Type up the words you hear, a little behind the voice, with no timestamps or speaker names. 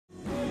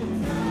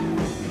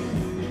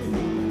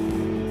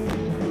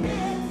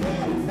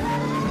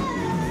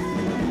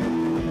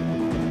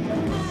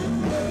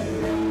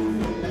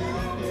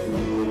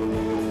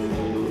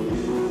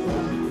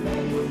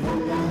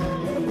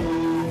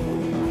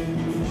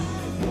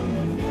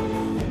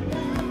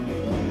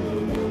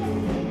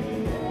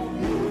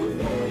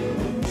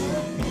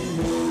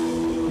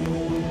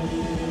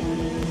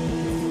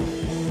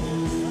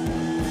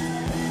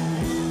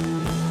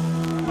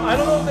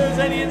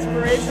any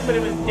inspiration, but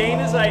it was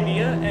Dana's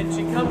idea, and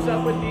she comes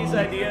up with these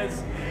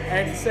ideas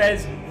and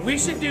says, we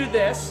should do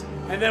this,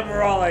 and then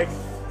we're all like,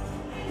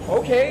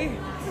 okay,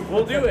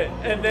 we'll do it.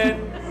 And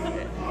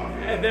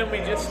then we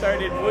just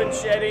started wood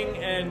shedding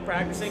and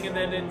practicing, and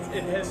then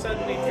it has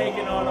suddenly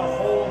taken on a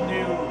whole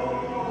new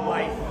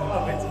life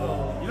of its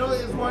own. You know,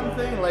 there's one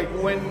thing, like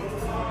when,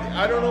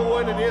 I don't know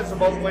what it is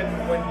about when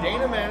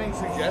Dana Manning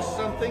suggests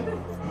something,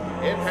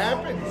 it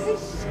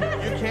happens.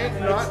 You can't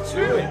not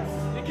do it.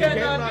 You can't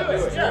not do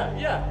it.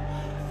 Yeah.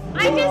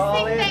 I just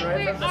think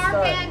that our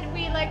band,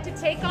 we like to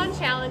take on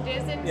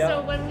challenges, and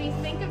so when we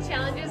think of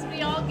challenges,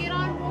 we all get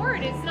on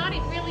board. It's not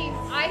really,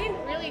 I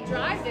didn't really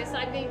drive this.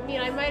 I mean,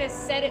 I might have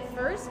said it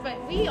first, but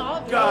we all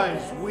drove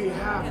Guys, this. we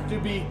have to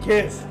be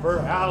Kiss for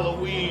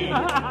Halloween.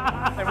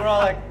 And we're all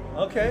like,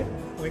 okay,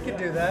 we can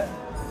do that.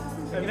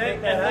 And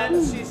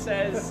then she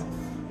says,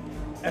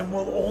 and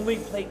we'll only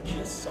play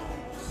Kiss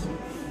songs.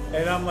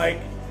 And I'm like,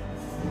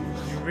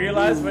 you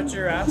realize what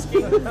you're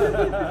asking?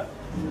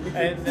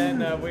 And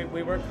then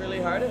we worked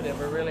really hard at it.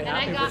 We're really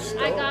happy. And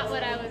I got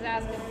what I was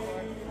asking for.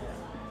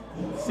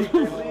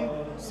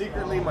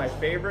 Secretly, my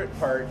favorite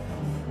part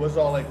was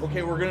all like,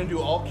 okay, we're gonna do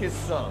all Kiss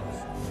songs,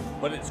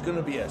 but it's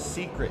gonna be a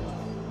secret.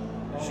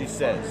 She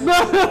says.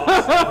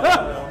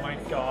 Oh my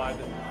God.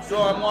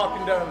 So I'm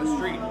walking down the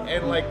street,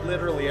 and like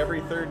literally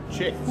every third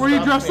chick. Were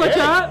you dressed like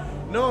that?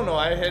 No,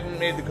 I hadn't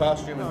made the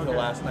costume until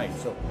last night.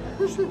 So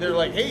they're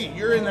like, hey,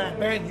 you're in that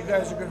band. You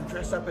guys are going to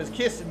dress up as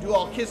Kiss and do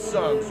all Kiss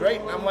songs, right?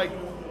 And I'm like,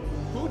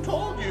 who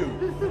told you?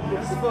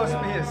 It's supposed to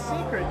be a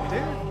secret,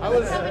 dude. How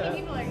many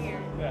people are here?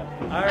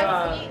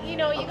 You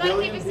know, you got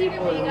to keep a secret,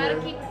 but you got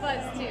to keep the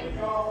buzz, too.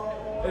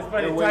 It's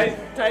funny.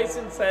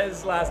 Tyson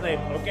says last night,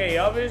 okay,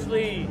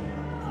 obviously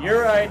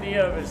your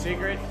idea of a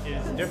secret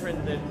is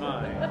different than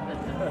mine.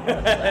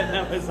 And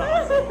that was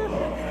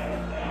awesome.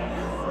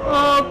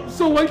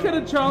 So what kind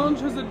of challenge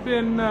has it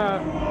been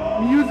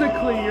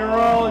musically? You're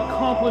all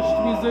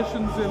accomplished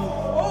musicians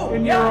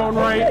in your own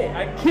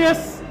right.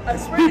 Kiss,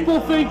 people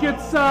think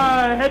it's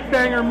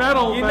headbanger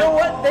metal. You know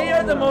what? They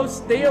are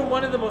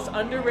one of the most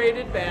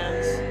underrated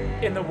bands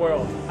in the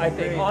world, I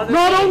think. Honestly.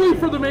 Not only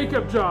for the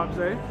makeup jobs,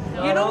 eh?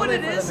 You know what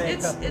it is?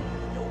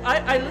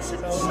 I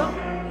listen to some.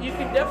 You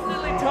can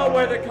definitely tell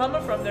where they're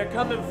coming from. They're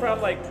coming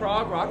from like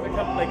prog rock. They're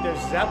coming like there's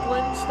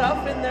Zeppelin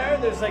stuff in there.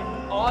 There's like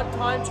odd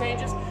time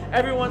changes.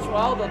 Every once in a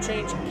while they'll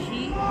change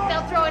key.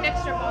 They'll throw in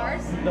extra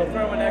bars. It's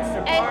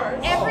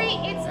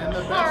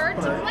hard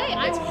to play.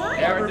 I'm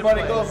worried.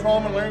 Everybody goes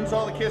home and learns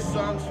all the Kiss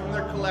songs from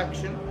their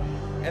collection,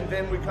 and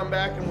then we come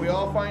back and we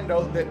all find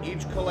out that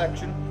each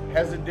collection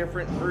has a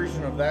different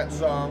version of that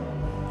song.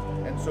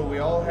 And so we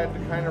all had to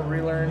kind of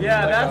relearn.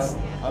 Yeah,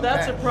 like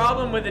that's a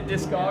problem with a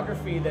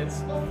discography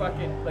that's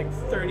fucking like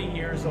 30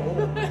 years old.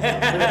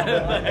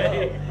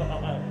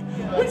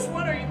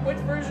 Which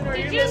version are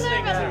you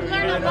listening to? Did you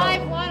learn a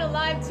live 1, a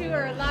live 2,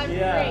 or a live 3?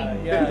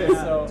 Yeah.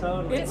 So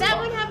did that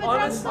one have a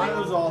drum solo? Mine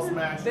was all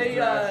smashed.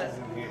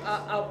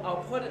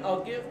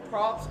 I'll give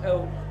props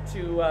out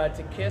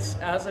to Kiss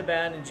as a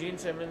band, and Gene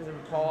Simmons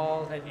and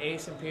Paul and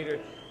Ace and Peter.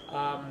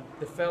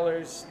 The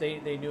fellers,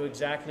 they knew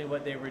exactly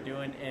what they were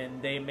doing,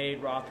 and they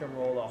made rock and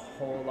roll a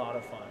whole lot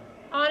of fun.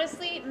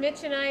 Honestly,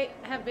 Mitch and I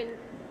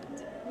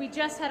we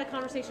just had a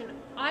conversation.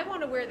 I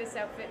want to wear this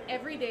outfit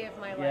every day of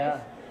my life.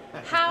 Yeah.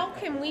 How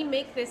can we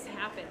make this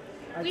happen?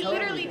 We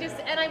literally just,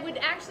 and I would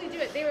actually do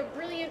it. They were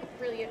brilliant,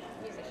 brilliant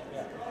musicians.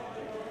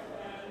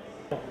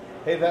 Yeah.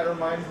 Hey, that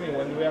reminds me,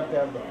 when do we have to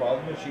have the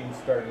fog machine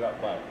started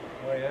up by?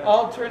 Oh, yeah.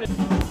 I'll turn it.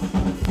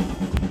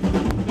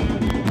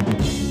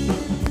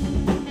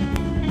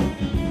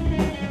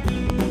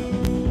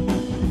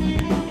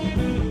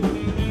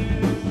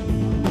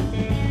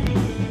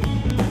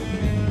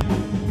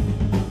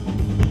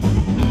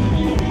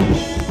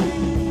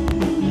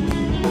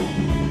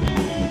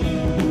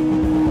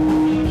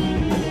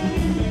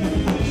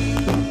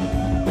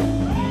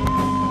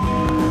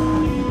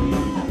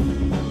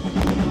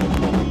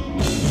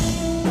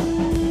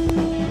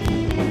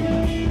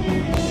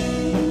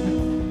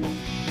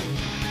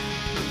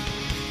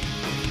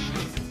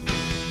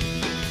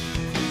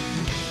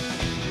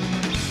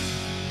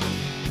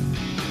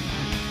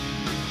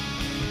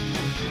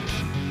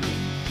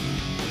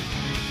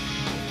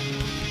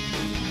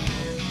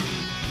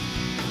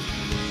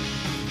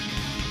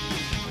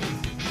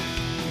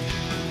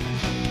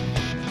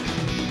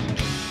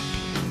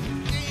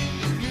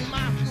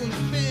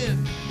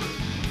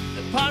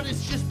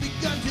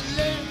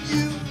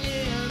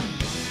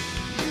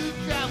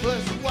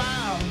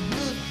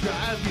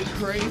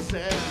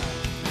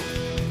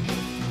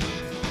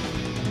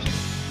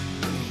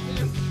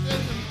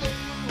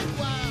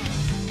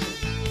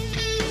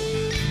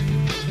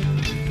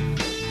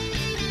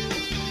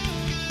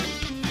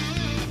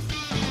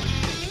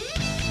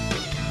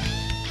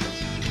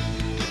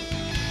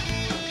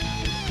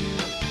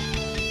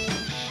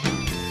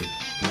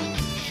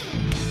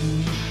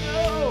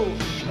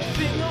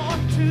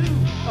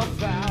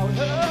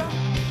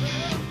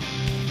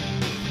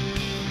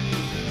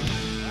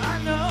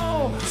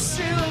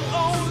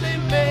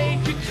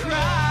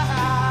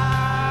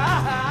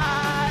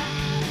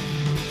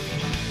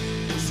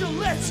 she'll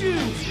let you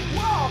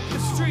walk the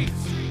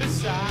streets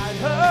beside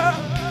her.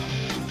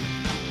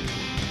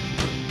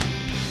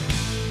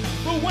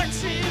 But when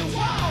she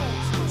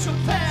walks,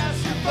 she'll pass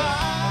you by.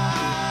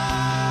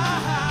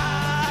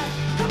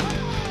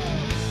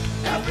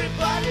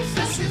 Everybody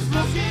says she's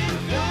looking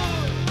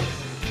good,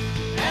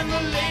 and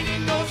the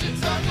lady knows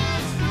it's under.